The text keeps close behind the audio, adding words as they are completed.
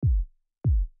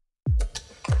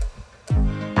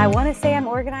I want to say I'm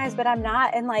organized, but I'm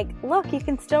not. And like, look, you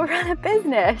can still run a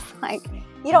business. Like,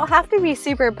 you don't have to be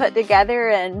super put together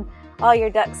and all your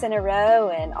ducks in a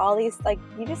row and all these, like,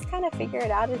 you just kind of figure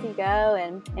it out as you go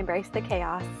and embrace the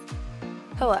chaos.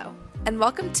 Hello, and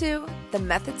welcome to the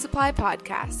Method Supply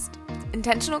Podcast.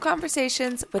 Intentional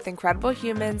conversations with incredible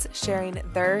humans sharing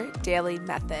their daily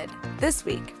method. This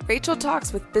week, Rachael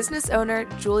talks with business owner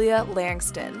Julia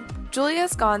Langston. Julia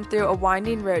has gone through a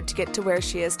winding road to get to where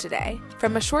she is today.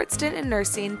 From a short stint in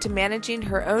nursing to managing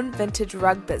her own vintage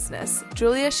rug business,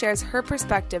 Julia shares her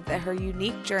perspective that her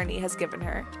unique journey has given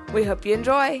her. We hope you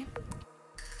enjoy.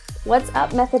 What's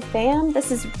up, Method fam?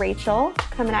 This is Rachael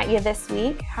coming at you this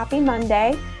week. Happy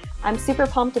Monday. I'm super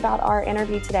pumped about our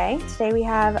interview today. Today we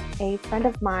have a friend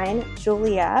of mine,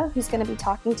 Julia, who's going to be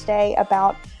talking today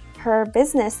about her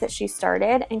business that she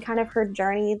started and kind of her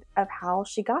journey of how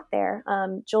she got there.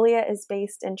 Julia is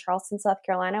based in Charleston, South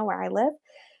Carolina, where I live,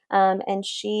 and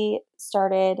she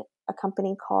started a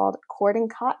company called Cord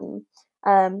and Cotton.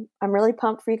 I'm really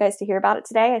pumped for you guys to hear about it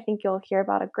today. I think you'll hear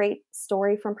about a great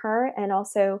story from her and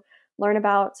also learn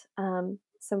about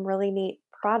some really neat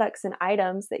products and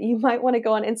items that you might want to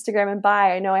go on Instagram and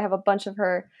buy. I know I have a bunch of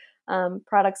her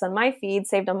products on my feed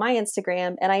saved on my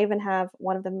Instagram, and I even have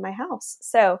one of them in my house.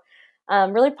 So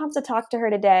really pumped to talk to her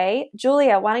today.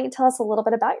 Julia, why don't you tell us a little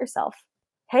bit about yourself?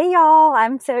 Hey, y'all.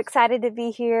 I'm so excited to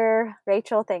be here.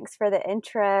 Rachel, thanks for the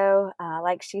intro.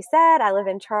 Like she said, I live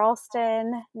in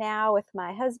Charleston now with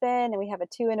my husband, and we have a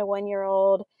 2 and a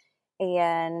 1-year-old,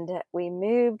 and we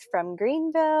moved from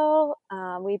Greenville.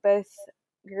 We both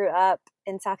grew up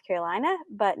in South Carolina,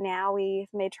 but now we've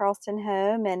made Charleston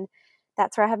home, and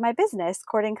that's where I have my business,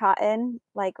 Cord and Cotton,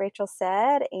 like Rachel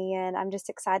said, and I'm just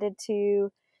excited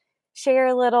to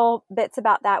share little bits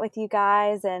about that with you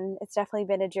guys. And it's definitely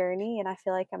been a journey, and I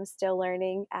feel like I'm still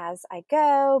learning as I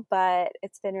go, but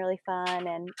it's been really fun,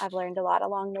 and I've learned a lot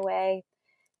along the way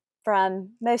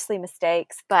from mostly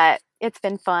mistakes, but it's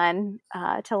been fun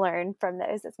to learn from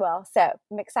those as well. So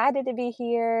I'm excited to be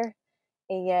here,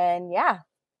 and yeah,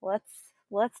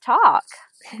 let's talk.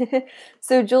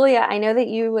 So Julia, I know that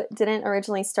you didn't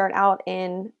originally start out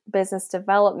in business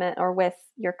development or with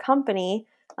your company.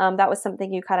 That was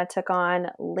something you kind of took on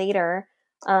later.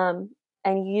 And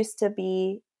you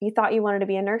thought you wanted to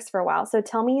be a nurse for a while. So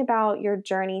tell me about your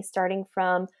journey starting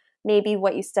from maybe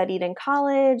what you studied in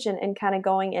college and kind of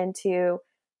going into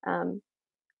kind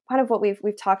of what we've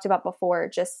talked about before,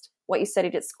 just what you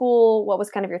studied at school, what was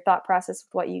kind of your thought process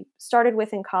with what you started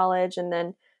with in college, and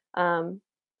then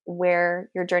where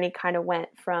your journey kind of went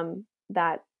from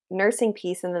that nursing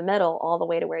piece in the middle all the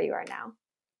way to where you are now.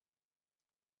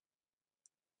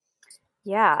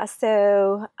 Yeah,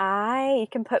 so you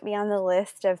can put me on the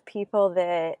list of people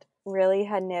that really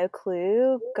had no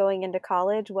clue going into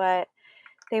college what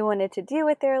they wanted to do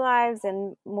with their lives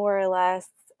and more or less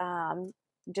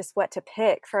just what to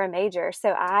pick for a major. So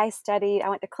I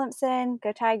went to Clemson,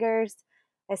 go Tigers.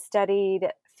 I studied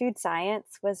food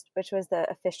science, which was the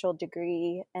official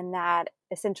degree, and that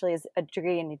essentially is a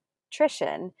degree in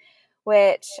nutrition,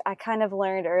 which I kind of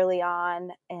learned early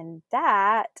on in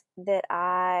that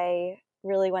I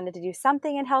really wanted to do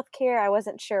something in healthcare. I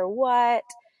wasn't sure what.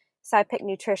 So I picked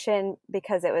nutrition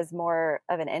because it was more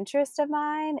of an interest of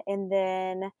mine. And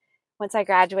then once I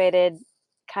graduated,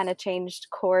 kind of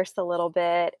changed course a little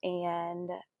bit.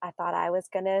 And I thought I was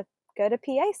going to go to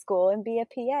PA school and be a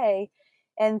PA.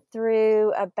 And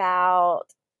through about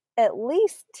at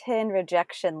least 10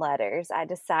 rejection letters, I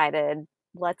decided,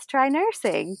 let's try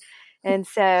nursing. And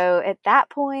so at that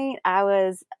point, I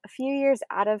was a few years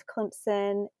out of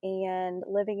Clemson and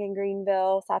living in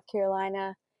Greenville, South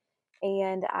Carolina.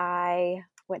 And I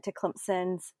went to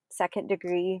Clemson's second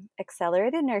degree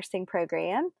accelerated nursing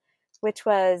program, which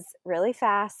was really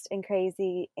fast and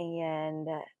crazy. And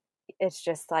it's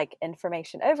just like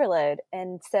information overload.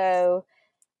 And so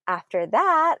after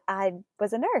that, I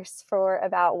was a nurse for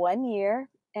about 1 year,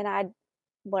 and I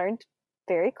learned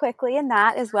very quickly in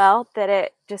that as well that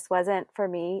it just wasn't for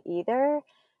me either.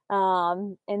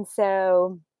 And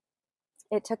so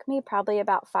it took me probably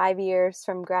about 5 years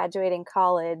from graduating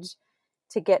college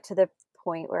to get to the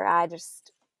point where I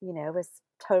just, was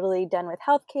totally done with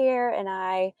healthcare and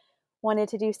I wanted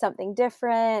to do something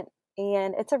different.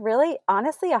 And it's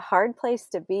honestly a hard place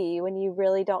to be when you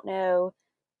really don't know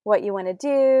what you want to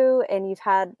do and you've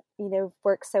had,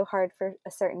 worked so hard for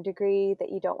a certain degree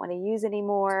that you don't want to use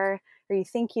anymore or you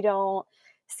think you don't.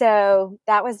 So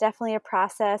that was definitely a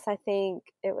process. I think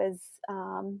it was,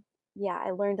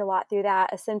 I learned a lot through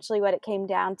that. Essentially what it came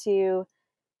down to,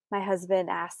 my husband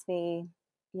asked me,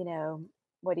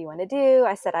 what do you want to do?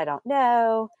 I said, I don't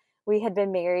know. We had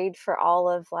been married for all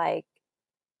of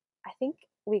I think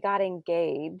we got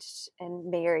engaged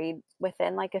and married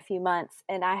within like a few months,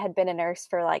 and I had been a nurse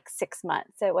for like 6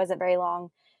 months, so it wasn't very long.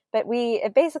 But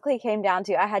it basically came down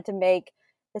to I had to make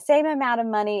the same amount of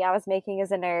money I was making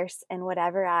as a nurse and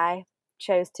whatever I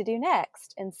chose to do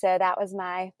next. And so that was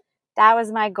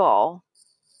my goal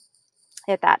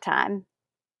at that time.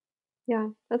 Yeah,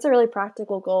 that's a really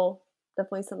practical goal.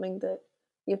 Definitely something that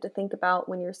you have to think about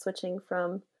when you're switching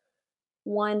from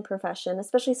one profession,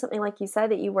 especially something like you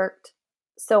said that you worked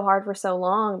so hard for so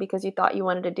long because you thought you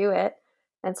wanted to do it,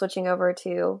 and switching over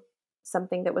to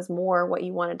something that was more what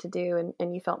you wanted to do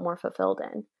and you felt more fulfilled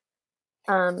in.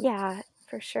 Yeah,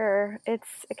 for sure.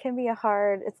 It's definitely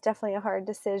a hard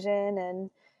decision, and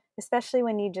especially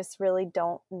when you just really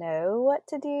don't know what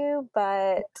to do.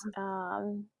 But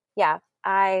yeah,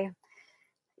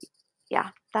 yeah,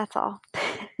 that's all.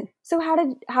 So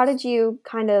how did you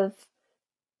kind of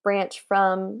branch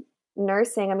from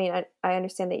nursing? I mean, I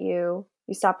understand that you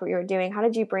stopped what you were doing. How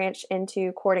did you branch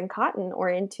into cording cotton or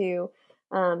into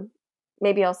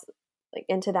maybe else like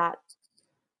into that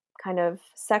kind of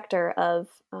sector of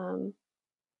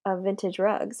vintage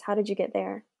rugs? How did you get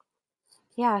there?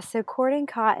 Yeah, so cording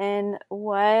cotton,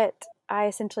 what I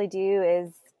essentially do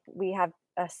is we have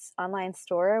a online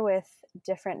store with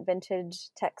different vintage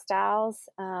textiles.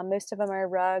 Most of them are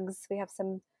rugs. We have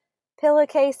some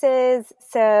pillowcases.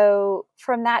 So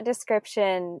from that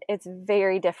description, it's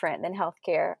very different than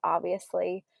healthcare,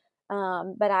 obviously.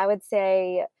 But I would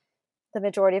say the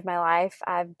majority of my life,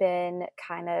 I've been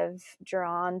kind of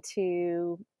drawn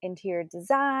to interior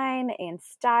design and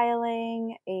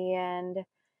styling and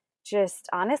just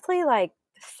honestly like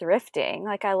thrifting.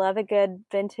 Like I love a good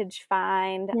vintage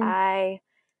find. Yeah. I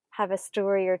have a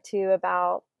story or two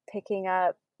about picking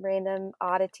up random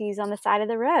oddities on the side of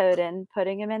the road and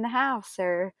putting them in the house.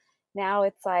 Or now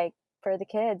it's like for the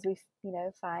kids, we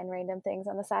find random things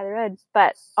on the side of the road.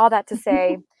 But all that to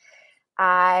say,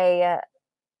 I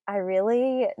I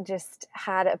really just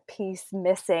had a piece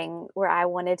missing where I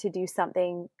wanted to do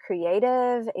something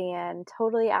creative and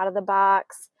totally out of the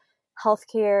box.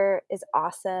 Healthcare is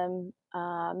awesome,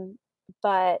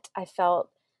 but I felt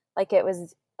like it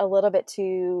was a little bit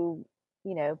too,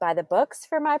 by the books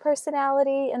for my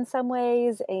personality in some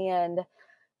ways, and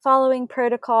following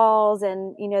protocols.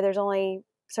 And there's only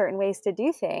certain ways to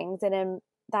do things, and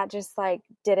that just like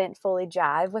didn't fully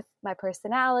jive with my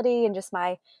personality and just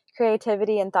my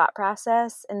creativity and thought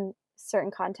process in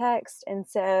certain contexts. And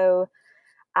so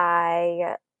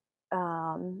I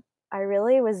I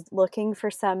really was looking for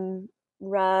some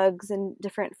rugs and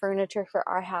different furniture for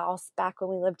our house back when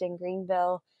we lived in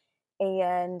Greenville.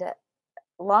 And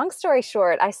long story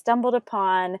short, I stumbled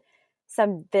upon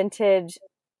some vintage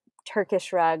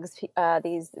Turkish rugs.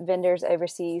 These vendors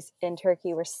overseas in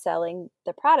Turkey were selling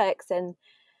the products, and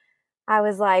I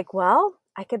was like, well,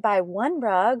 I could buy one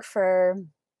rug for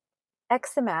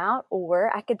X amount,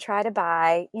 or I could try to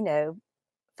buy,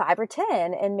 5 or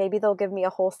 10, and maybe they'll give me a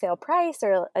wholesale price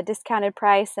or a discounted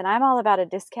price. And I'm all about a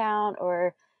discount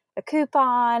or a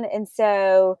coupon. And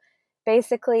so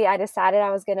basically, I decided I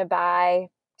was going to buy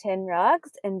 10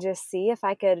 rugs and just see if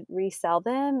I could resell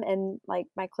them in like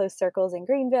my close circles in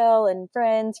Greenville and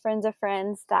friends of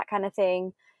friends, that kind of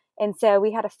thing. And so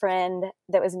we had a friend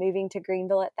that was moving to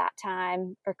Greenville at that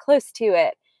time or close to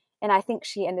it. And I think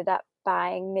she ended up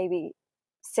buying maybe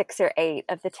 6 or 8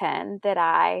 of the 10 that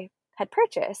I had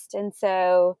purchased. And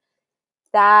so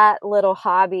that little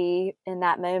hobby in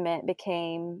that moment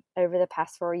became, over the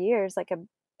past 4 years, like a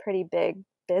pretty big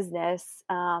business,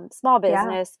 small Yeah.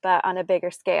 business, but on a bigger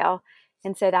scale.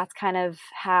 And so that's kind of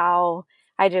how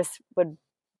I just would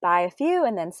buy a few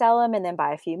and then sell them and then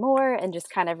buy a few more and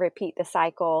just kind of repeat the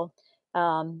cycle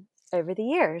over the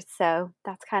years. So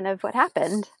that's kind of what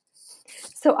happened.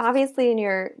 So obviously in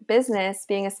your business,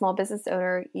 being a small business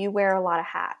owner, you wear a lot of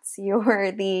hats.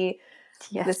 You're the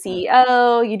Yes.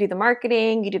 CEO, you do the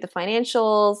marketing, you do the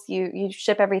financials, you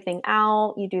ship everything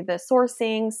out, you do the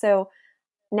sourcing. So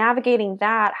navigating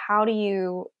that, how do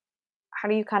you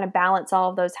kind of balance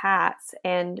all of those hats?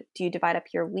 And do you divide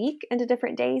up your week into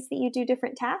different days that you do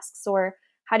different tasks, or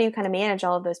how do you kind of manage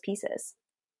all of those pieces?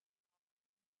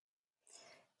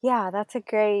 Yeah, that's a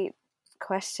great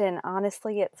question.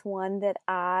 Honestly, it's one that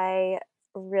I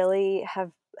really have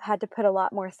had to put a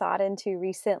lot more thought into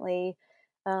recently.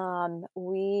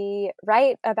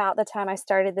 Right about the time I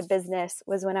started the business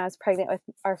was when I was pregnant with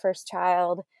our first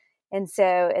child. And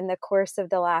so, in the course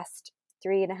of the last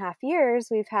 3.5 years,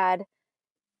 we've had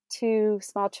 2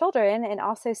 small children and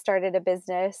also started a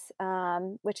business,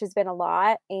 which has been a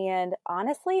lot. And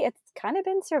honestly, it's kind of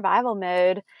been survival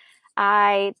mode.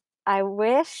 I I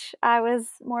wish I was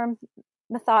more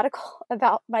methodical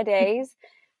about my days,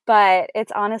 but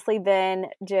it's honestly been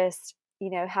just,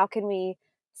 how can we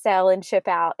sell and ship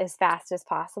out as fast as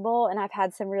possible? And I've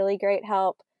had some really great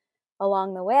help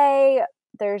along the way.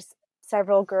 There's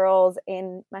several girls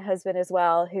and my husband as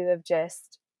well who have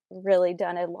just really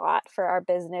done a lot for our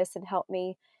business and helped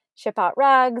me ship out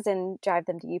rugs and drive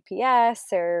them to UPS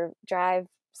or drive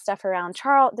stuff around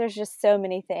Charlotte. There's just so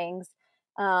many things.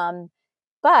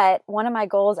 But one of my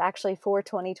goals actually for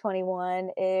 2021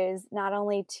 is not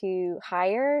only to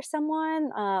hire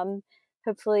someone,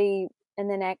 hopefully in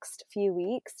the next few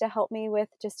weeks to help me with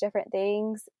just different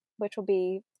things, which will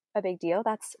be a big deal.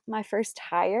 That's my first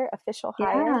official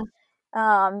hire.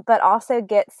 But also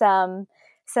get some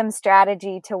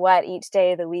strategy to what each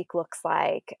day of the week looks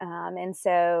like. And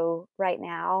so right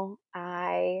now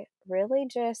I really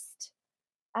just,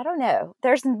 I don't know.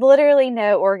 There's literally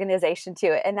no organization to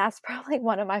it. And that's probably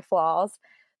one of my flaws,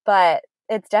 but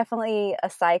it's definitely a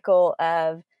cycle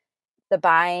of the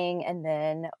buying. And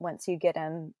then once you get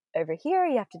them over here,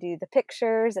 you have to do the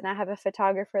pictures. And I have a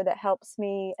photographer that helps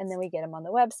me. And then we get them on the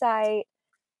website.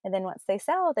 And then once they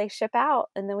sell, they ship out.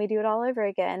 And then we do it all over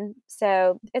again.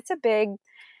 So it's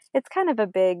kind of a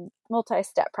big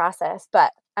multi-step process.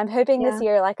 But I'm hoping this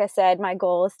year, like I said, my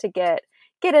goal is to get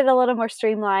it a little more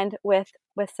streamlined with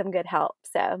some good help.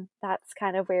 So that's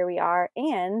kind of where we are.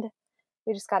 And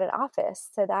we just got an office.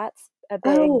 So that's a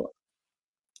big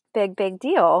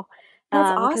deal.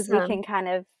 That's Because we awesome. can kind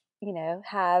of,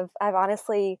 I've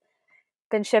honestly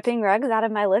been shipping rugs out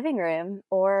of my living room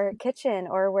or kitchen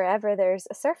or wherever there's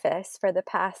a surface for the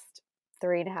past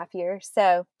 3.5 years.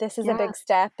 So this is a big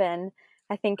step, and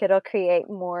I think it'll create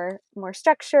more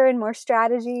structure and more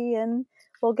strategy, and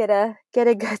we'll get a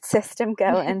good system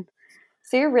going.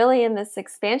 So you're really in this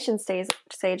expansion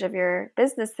stage of your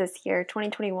business this year.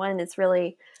 2021 is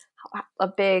really a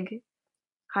big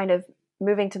kind of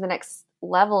moving to the next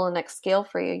level and next scale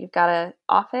for you. You've got an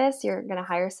office, you're going to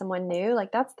hire someone new.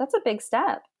 Like that's a big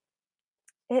step.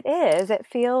 It is. It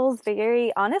feels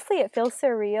honestly, it feels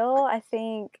surreal. I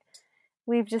think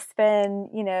we've just been,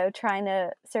 trying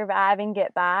to survive and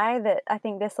get by, that I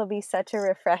think this will be such a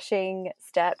refreshing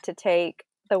step to take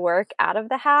the work out of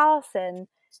the house and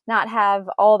not have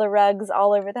all the rugs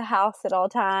all over the house at all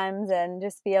times, and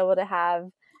just be able to have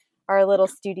our little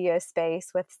studio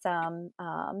space with some,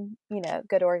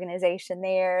 good organization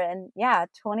there. And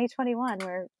 2021,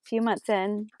 we're a few months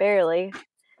in, barely.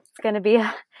 It's going to be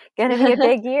a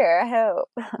big year, I hope.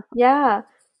 Yeah.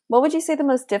 What would you say the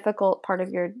most difficult part of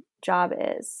your job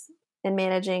is in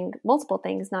managing multiple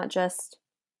things, not just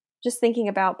thinking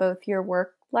about both your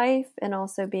work life and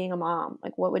also being a mom?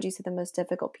 Like, what would you say the most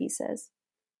difficult piece is?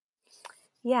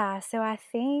 Yeah, so I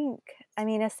think,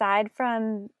 aside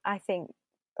from,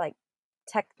 like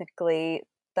technically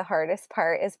the hardest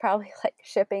part is probably like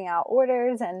shipping out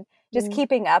orders and just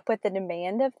keeping up with the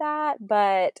demand of that.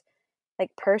 But like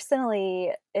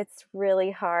personally, it's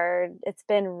really hard. It's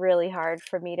been really hard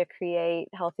for me to create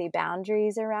healthy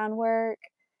boundaries around work.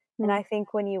 And I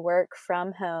think when you work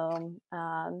from home,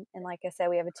 and like I said,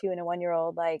 we have a 2 and a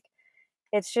 1-year-old, like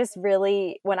it's just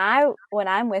really, when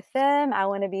I'm with them, I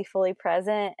want to be fully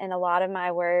present. And a lot of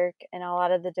my work and a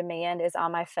lot of the demand is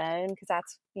on my phone, because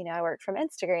that's, I work from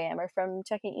Instagram or from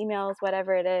checking emails,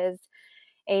 whatever it is.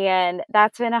 And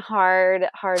that's been a hard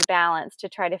balance to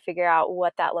try to figure out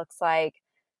what that looks like,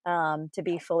 to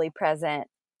be fully present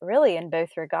really in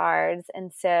both regards.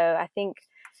 And so I think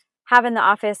having the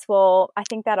office I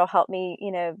think that'll help me,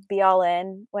 be all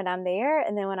in when I'm there.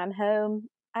 And then when I'm home,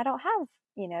 I don't have,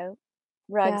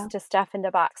 rugs to stuff into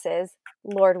boxes,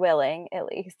 Lord willing, at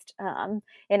least.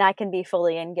 And I can be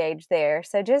fully engaged there.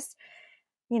 So just,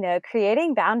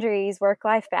 creating boundaries,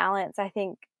 work-life balance,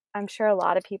 I'm sure a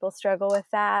lot of people struggle with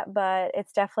that, but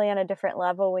it's definitely on a different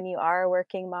level when you are a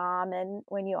working mom and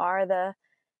when you are the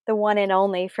one and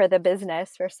only for the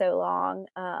business for so long.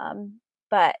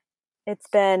 But that's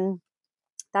been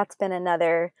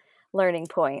another learning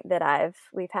point that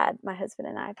my husband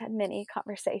and I have had many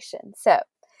conversations. So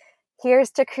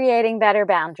here's to creating better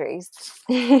boundaries.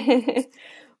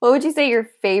 What would you say your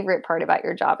favorite part about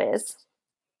your job is?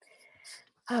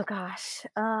 Oh gosh.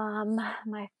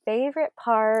 My favorite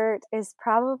part is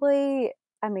probably,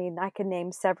 I could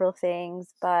name several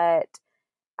things, but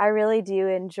I really do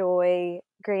enjoy,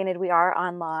 granted we are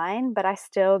online, but I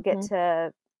still get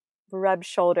to rub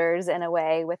shoulders in a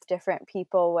way with different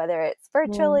people, whether it's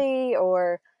virtually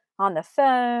or on the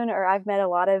phone, or I've met a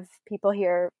lot of people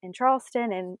here in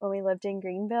Charleston and when we lived in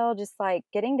Greenville, just like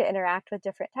getting to interact with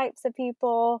different types of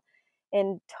people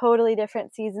in totally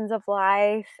different seasons of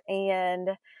life. And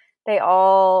they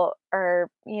all are,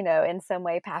 in some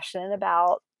way passionate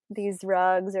about these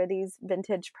rugs or these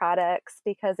vintage products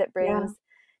because it Yeah. brings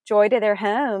joy to their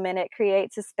home and it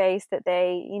creates a space that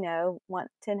they,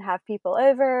 want to have people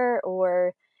over.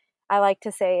 Or I like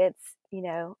to say it's,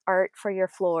 art for your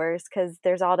floors because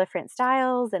there's all different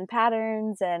styles and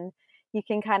patterns and you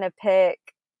can kind of pick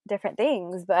different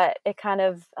things, but it kind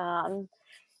of,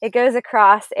 it goes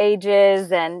across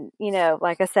ages and,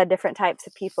 like I said, different types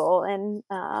of people and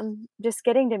just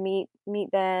getting to meet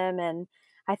them. And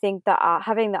I think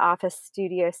having the office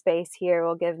studio space here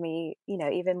will give me,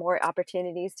 even more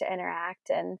opportunities to interact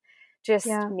and just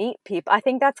Yeah. meet people. I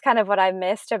think that's kind of what I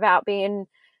missed about being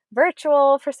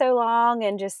virtual for so long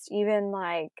and just even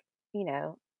like,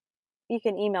 you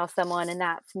can email someone and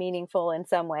that's meaningful in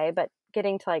some way, but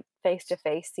getting to like face to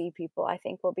face see people, I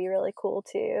think will be really cool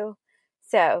too.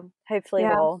 So hopefully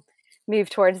Yeah. we'll move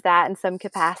towards that in some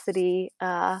capacity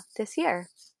this year.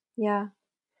 Yeah.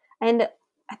 And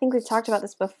I think we've talked about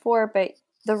this before, but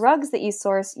the rugs that you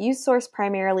source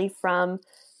primarily from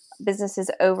businesses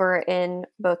over in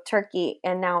both Turkey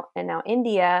and now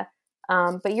India.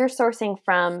 But you're sourcing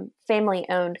from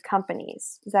family-owned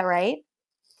companies. Is that right?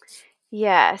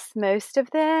 Yes, most of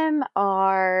them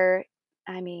are,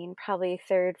 probably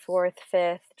third, fourth,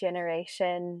 fifth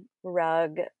generation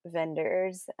rug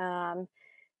vendors.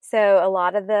 So a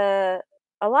lot of the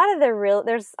real,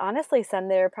 there's honestly some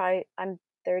that are probably, I'm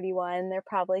 31, they're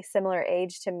probably similar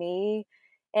age to me.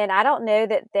 And I don't know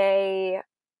that they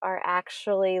are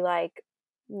actually like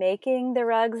making the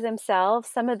rugs themselves.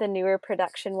 Some of the newer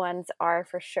production ones are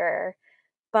for sure,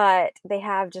 but they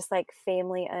have just like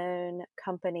family owned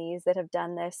companies that have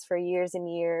done this for years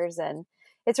and years. And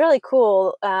it's really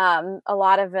cool. A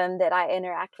lot of them that I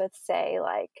interact with say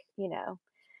like,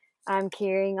 I'm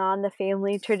carrying on the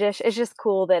family tradition. It's just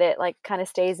cool that it like kind of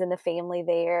stays in the family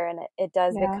there and it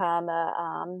does Yeah.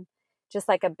 become just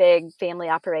like a big family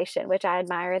operation, which I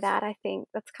admire that. I think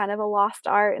that's kind of a lost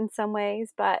art in some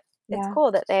ways, but it's Yeah.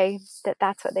 cool that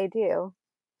that's what they do.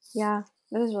 Yeah.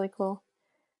 That is really cool.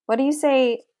 What do you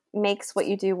say makes what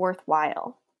you do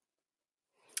worthwhile?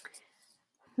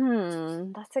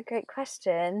 That's a great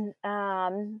question.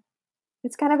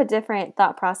 It's kind of a different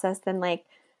thought process than like,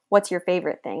 what's your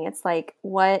favorite thing? It's like,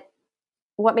 what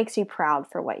makes you proud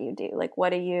for what you do? Like,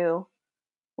 what do you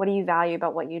value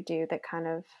about what you do that kind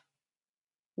of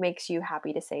makes you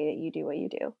happy to say that you do what you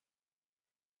do?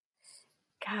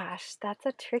 Gosh, that's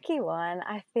a tricky one.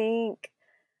 I think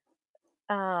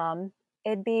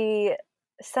it'd be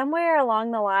somewhere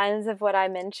along the lines of what I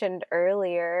mentioned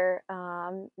earlier.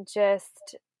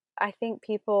 Just, I think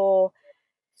people,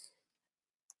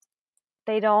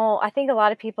 I think a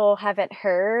lot of people haven't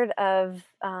heard of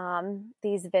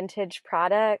these vintage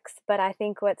products, but I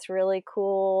think what's really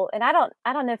cool, and I don't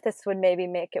know if this would maybe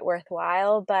make it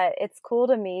worthwhile, but it's cool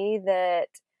to me that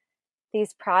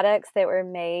these products that were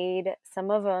made,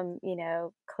 some of them,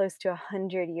 close to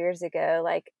 100 years ago,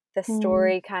 like the Mm,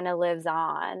 story kind of lives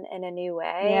on in a new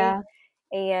way. yeah.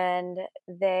 And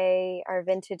they are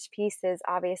vintage pieces,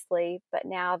 obviously, but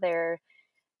now they're,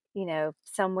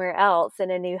 somewhere else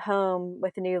in a new home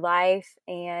with a new life.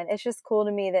 And it's just cool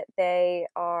to me that they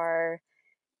are,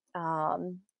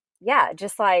 yeah,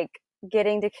 just like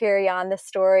getting to carry on the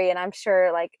story. And I'm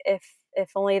sure like if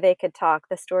only they could talk,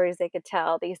 the stories they could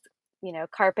tell, these,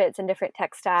 carpets and different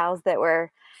textiles that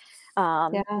were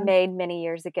Yeah. made many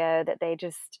years ago that they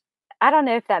just, I don't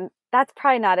know if that's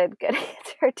probably not a good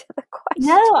answer to the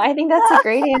No, question. I think that's a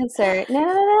great answer. No, no,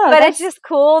 no, no. But it's That's just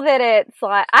cool that it's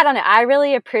like, I don't know, I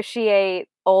really appreciate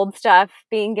old stuff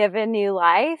being given new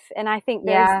life. And I think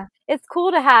yeah. it's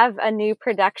cool to have a new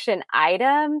production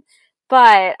item,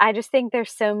 but I just think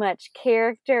there's so much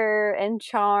character and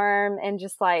charm and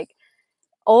just like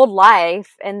old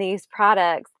life in these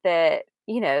products that,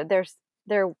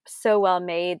 they're so well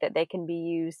made that they can be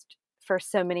used for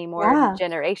so many more Yeah.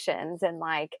 generations. And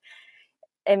like,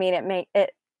 it make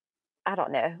it, I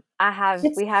don't know.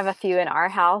 It's We have a few in our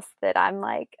house that I'm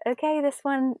like, okay, this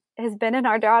one has been in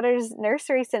our daughter's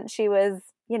nursery since she was,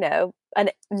 a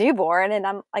newborn. And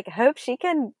I'm like, I hope she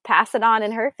can pass it on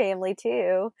in her family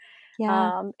too.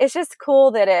 yeah. It's just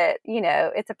cool that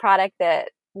it's a product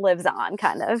that lives on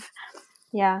kind of.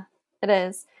 Yeah. It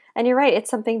is. And you're right. It's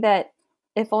something that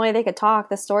if only they could talk,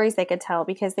 the stories they could tell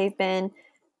because they've been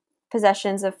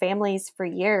possessions of families for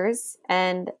years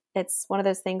and it's one of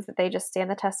those things that they just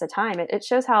stand the test of time. It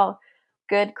shows how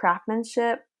good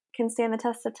craftsmanship can stand the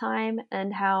test of time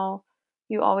and how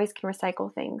you always can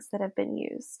recycle things that have been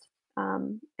used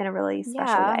in a really special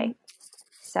Yeah. way.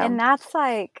 So And that's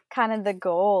like kind of the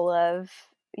goal of,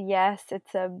 yes,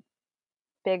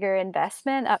 bigger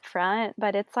investment up front,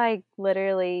 but it's like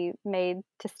literally made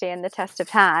to stand the test of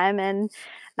time. And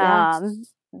Yeah.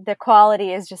 the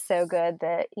quality is just so good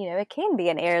that, it can be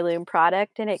an heirloom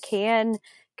product and it can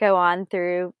go on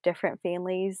through different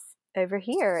families over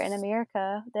here in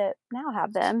America that now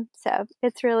have them. So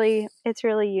it's really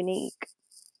unique.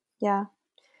 Yeah.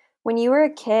 When you were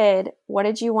a kid, what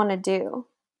did you want to do?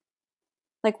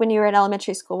 Like when you were in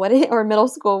elementary school, or middle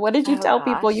school, what did you Oh tell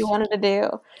people you gosh. wanted to do?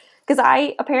 Because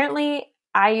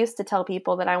I used to tell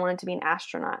people that I wanted to be an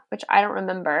astronaut, which I don't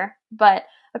remember, but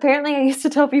apparently I used to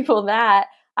tell people that.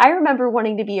 I remember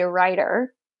wanting to be a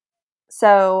writer.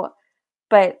 So,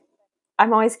 but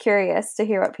I'm always curious to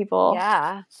hear what people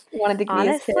Yeah. wanted to be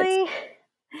as kids. Honestly,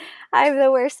 I have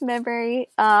the worst memory.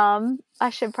 I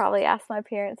should probably ask my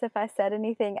parents if I said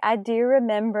anything. I do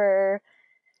remember,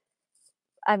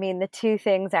 the two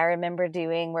things I remember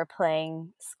doing were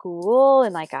playing school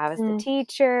and like I was the Mm,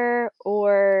 teacher,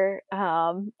 or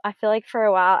I feel like for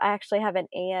a while I actually have an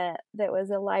aunt that was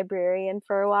a librarian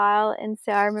for a while. And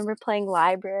so I remember playing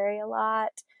library a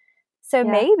lot. So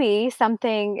yeah. maybe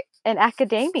something in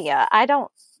academia. I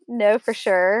don't know for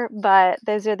sure, but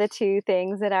those are the two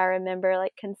things that I remember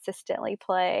like consistently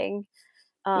playing.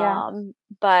 Yeah.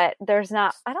 But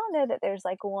I don't know that there's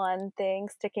like one thing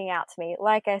sticking out to me.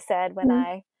 Like I said, when Mm.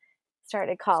 I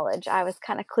started college, I was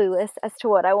kind of clueless as to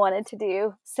what I wanted to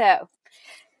do. So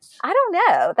I don't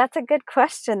know. That's a good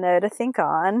question though to think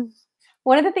on.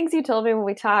 One of the things you told me when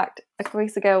we talked a couple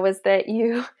weeks ago was that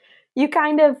you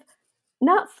kind of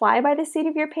not fly by the seat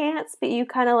of your pants, but you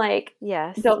kind of like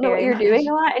Yes, don't know what very you're doing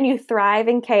much. a lot and you thrive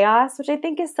in chaos, which I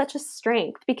think is such a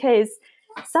strength because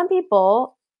some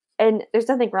people, and there's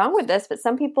nothing wrong with this, but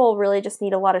some people really just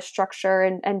need a lot of structure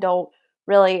and don't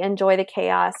really enjoy the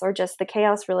chaos, or just the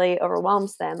chaos really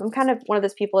overwhelms them. I'm kind of one of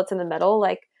those people that's in the middle.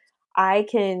 Like I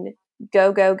can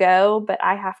go, go, go, but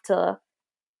I have to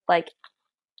like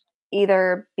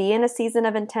either be in a season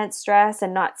of intense stress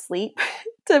and not sleep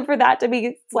for that to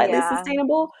be slightly Yeah.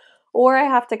 sustainable, or I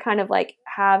have to kind of like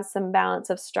have some balance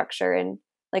of structure and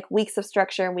like weeks of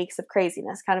structure and weeks of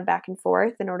craziness kind of back and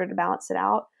forth in order to balance it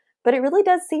out. But it really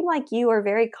does seem like you are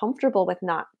very comfortable with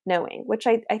not knowing, which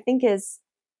I think is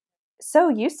so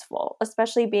useful,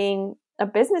 especially being a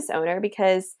business owner,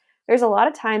 because there's a lot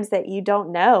of times that you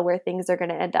don't know where things are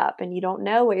going to end up and you don't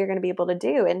know what you're going to be able to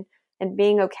do. And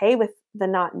being okay with the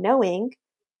not knowing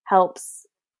helps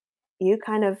you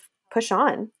kind of push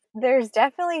on. There's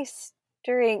definitely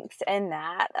strengths in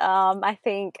that. I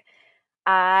think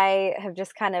I have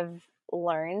just kind of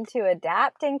learned to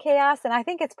adapt in chaos. And I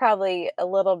think it's probably a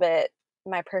little bit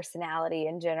my personality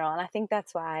in general. And I think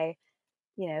that's why,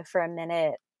 for a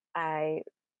minute, I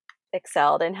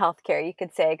excelled in healthcare, you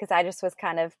could say, because I just was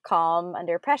kind of calm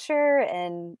under pressure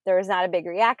and there was not a big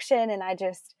reaction. And I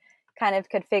just kind of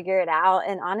could figure it out.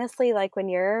 And honestly, like when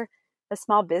you're a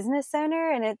small business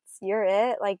owner and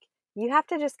you're like you have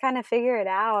to just kind of figure it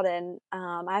out. And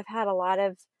I've had a lot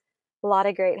of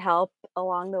great help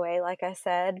along the way, like I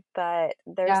said, but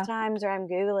there's Yeah. times where I'm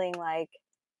Googling, like,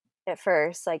 at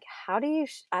first, like, how do you,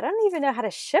 I don't even know how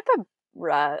to ship a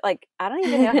rug. Like, I don't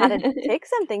even know how to take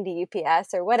something to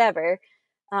UPS or whatever.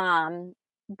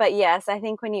 But yes, I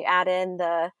think when you add in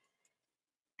the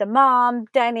mom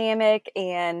dynamic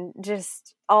and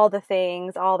just all the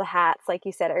things, all the hats, like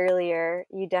you said earlier,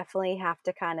 you definitely have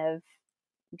to kind of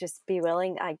just be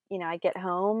willing. I get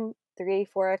home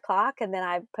 3-4 o'clock and then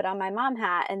I put on my mom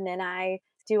hat and then I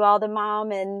do all the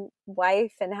mom and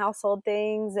wife and household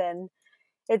things. And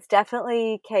it's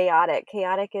definitely chaotic.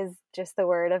 Chaotic is just the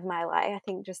word of my life, I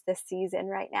think, just this season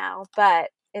right now. But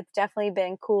it's definitely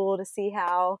been cool to see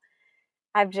how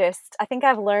I think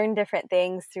I've learned different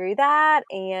things through that.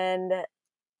 And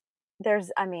there's,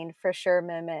 for sure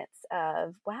moments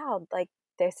of, wow, like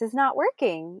this is not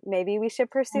working. Maybe we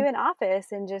should pursue an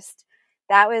office. And just,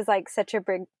 that was like such a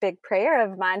big prayer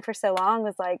of mine for so long,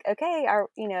 was like, okay,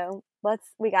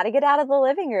 we got to get out of the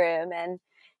living room. And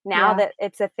now Yeah. that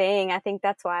it's a thing, I think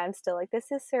that's why I'm still like,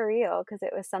 this is surreal, because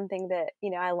it was something that,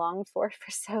 I longed for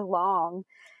so long.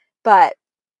 But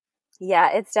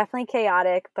yeah, it's definitely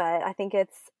chaotic, but I think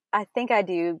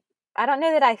I don't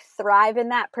know that I thrive in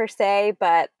that per se,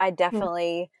 but I Mm.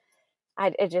 definitely,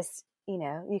 it just,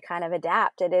 you kind of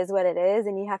adapt. It is what it is,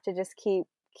 and you have to just keep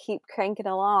cranking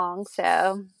along.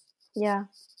 So, Yeah.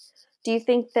 Do you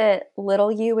think that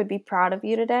little you would be proud of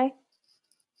you today?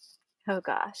 oh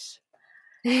gosh,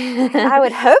 I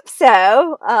would hope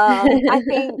so. I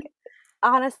think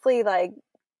honestly, like,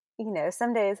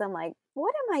 some days I'm like,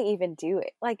 what am I even doing?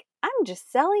 Like, I'm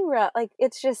just selling, like,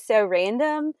 it's just so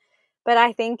random. But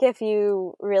I think if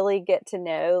you really get to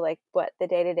know like what the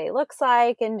day to day looks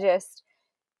like, and just,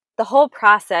 the whole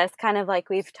process, kind of like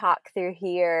we've talked through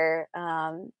here,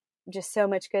 just so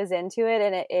much goes into it.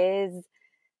 And it is,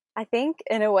 I think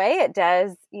in a way it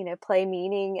does, play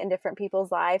meaning in different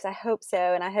people's lives. I hope so.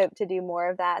 And I hope to do more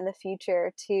of that in the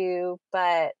future too.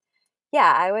 But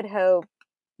yeah, I would hope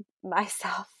my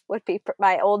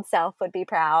old self would be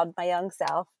proud, my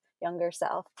younger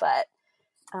self. But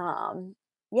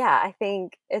yeah, I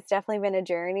think it's definitely been a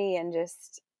journey, and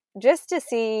just to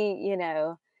see,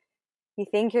 you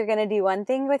think you're going to do one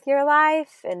thing with your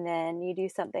life and then you do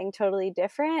something totally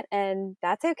different, and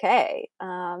that's okay.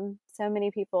 So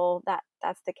many people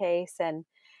that's the case. And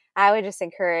I would just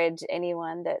encourage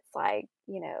anyone that's like,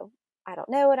 I don't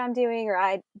know what I'm doing, or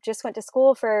I just went to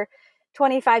school for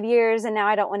 25 years and now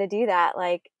I don't want to do that.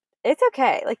 Like, it's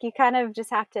okay. Like, you kind of just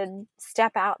have to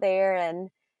step out there and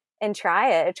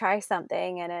try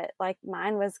something. And it, like,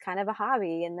 mine was kind of a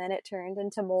hobby, and then it turned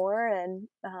into more. And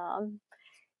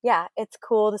yeah, it's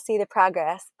cool to see the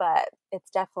progress, but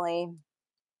it's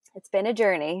been a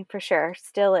journey for sure.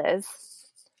 Still is.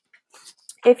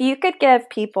 If you could give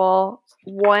people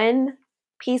one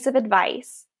piece of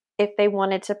advice if they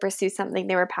wanted to pursue something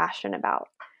they were passionate about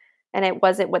and it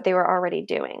wasn't what they were already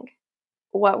doing,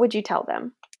 what would you tell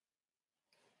them?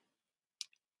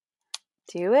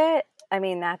 Do it. I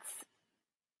mean, that's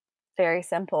very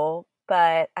simple,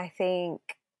 but I think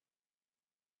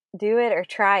do it or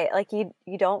try it. Like, you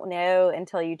don't know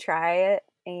until you try it.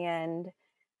 And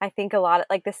I think a lot of,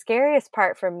 like, the scariest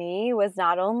part for me was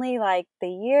not only like the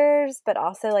years, but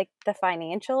also like the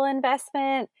financial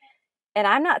investment. And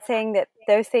I'm not saying that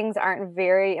those things aren't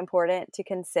very important to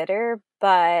consider,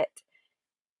 but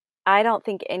I don't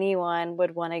think anyone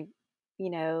would want to,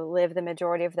 live the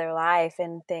majority of their life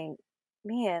and think,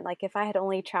 man, like, if I had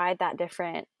only tried that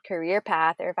different career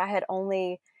path, or if I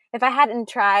hadn't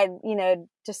tried,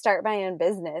 to start my own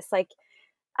business, like,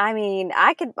 I mean,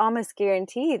 I could almost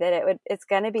guarantee that it's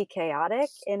going to be chaotic,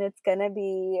 and it's going to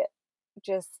be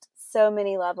just so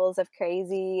many levels of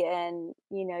crazy. And,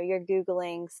 you're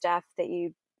Googling stuff that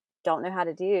you don't know how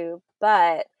to do.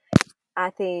 But I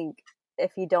think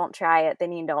if you don't try it,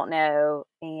 then you don't know.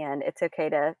 And it's okay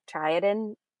to try it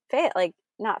and fail, like,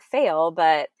 not fail,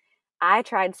 but I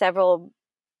tried several,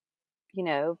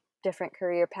 different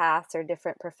career paths or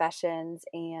different professions,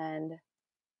 and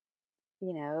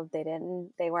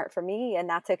they weren't for me. And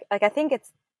that's like, I think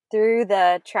it's through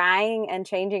the trying and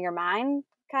changing your mind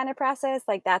kind of process.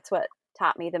 Like, that's what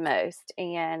taught me the most.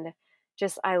 And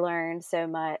just, I learned so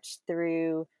much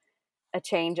through a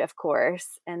change of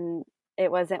course. And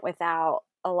it wasn't without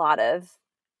a lot of,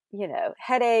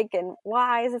 headache and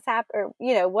why is this happening,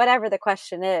 or, whatever the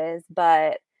question is.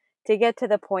 But to get to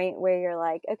the point where you're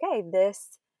like, okay,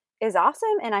 this is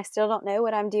awesome, and I still don't know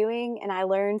what I'm doing, and I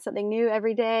learn something new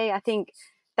every day. I think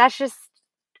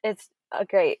it's a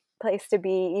great place to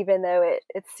be, even though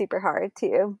it's super hard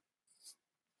too.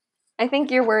 I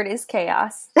think your word is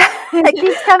chaos. It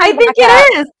keeps coming I think back up.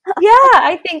 it is. Yeah,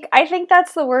 I think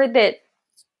that's the word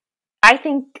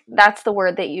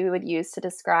that you would use to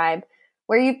describe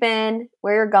where you've been,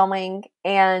 where you're going,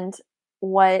 and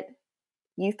what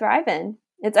you thrive in.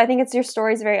 I think it's your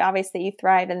story is very obvious that you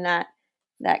thrive in that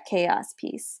chaos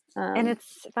piece. And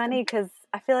it's funny because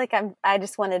I feel like I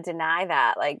just want to deny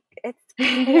that. Like, it's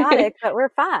chaotic, but we're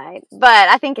fine. But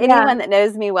I think anyone that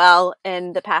knows me well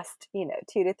in the past, 2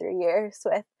 to 3 years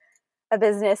with a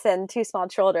business and 2 small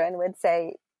children would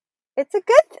say it's a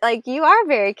good, like, you are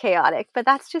very chaotic, but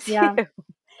that's just you.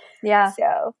 Yeah.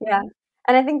 So, yeah.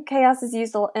 And I think chaos is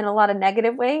used in a lot of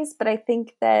negative ways, but I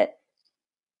think that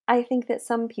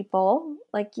some people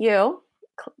like you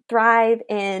thrive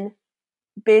in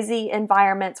busy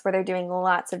environments where they're doing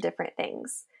lots of different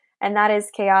things. And that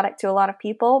is chaotic to a lot of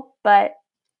people, but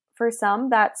for some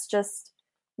that's just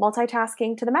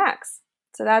multitasking to the max.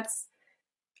 I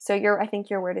think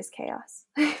your word is chaos.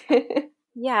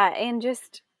 yeah, and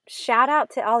just shout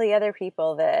out to all the other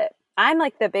people that I'm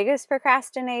like the biggest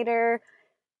procrastinator.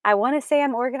 I want to say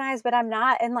I'm organized, but I'm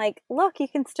not. And like, look, you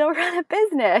can still run a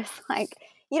business. Like,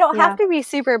 you don't have to be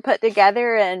super put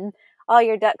together and all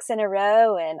your ducks in a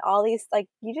row and all these, like,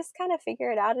 you just kind of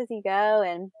figure it out as you go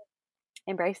and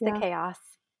embrace the chaos.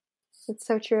 It's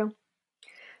so true.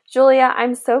 Julia,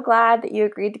 I'm so glad that you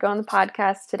agreed to go on the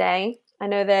podcast today. I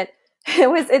know that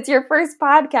it's your first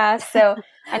podcast, so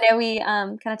I know we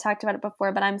kind of talked about it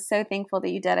before, but I'm so thankful that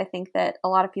you did. I think that a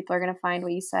lot of people are going to find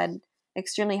what you said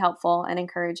extremely helpful and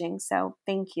encouraging. So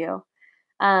thank you.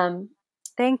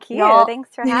 Thank you. Thanks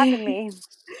for having me.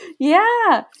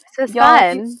 Yeah. This was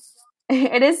fun.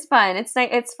 It is fun.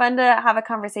 It's fun to have a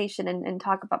conversation and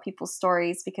talk about people's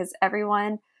stories, because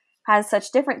everyone has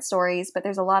such different stories, but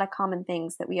there's a lot of common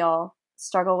things that we all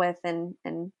struggle with and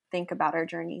think about our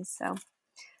journeys. So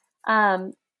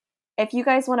if you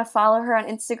guys want to follow her on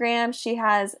Instagram, she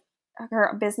has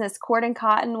her business Cord and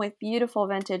Cotton with beautiful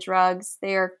vintage rugs.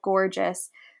 They are gorgeous.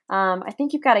 I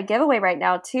think you've got a giveaway right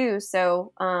now too.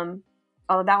 So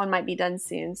although that one might be done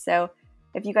soon. So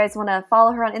if you guys want to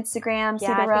follow her on Instagram, see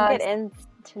the rugs. I think it ends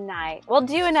tonight. We'll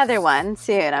do another one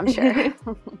soon, I'm sure.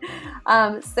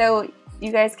 So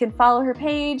you guys can follow her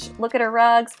page, look at her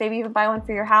rugs, maybe even buy one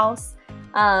for your house.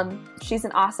 She's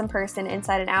an awesome person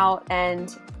inside and out,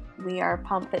 and we are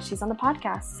pumped that she's on the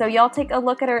podcast. So y'all take a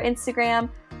look at her Instagram.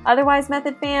 Otherwise,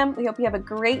 Method Fam, we hope you have a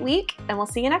great week, and we'll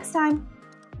see you next time.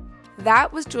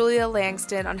 That was Julia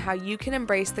Langston on how you can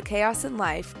embrace the chaos in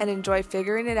life and enjoy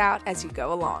figuring it out as you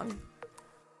go along.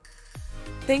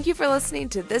 Thank you for listening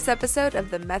to this episode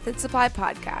of the Method Supply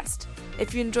Podcast.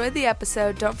 If you enjoyed the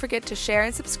episode, don't forget to share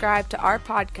and subscribe to our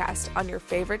podcast on your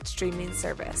favorite streaming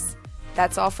service.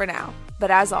 That's all for now,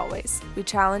 but as always, we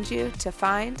challenge you to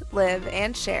find, live,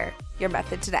 and share your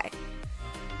method today.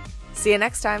 See you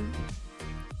next time.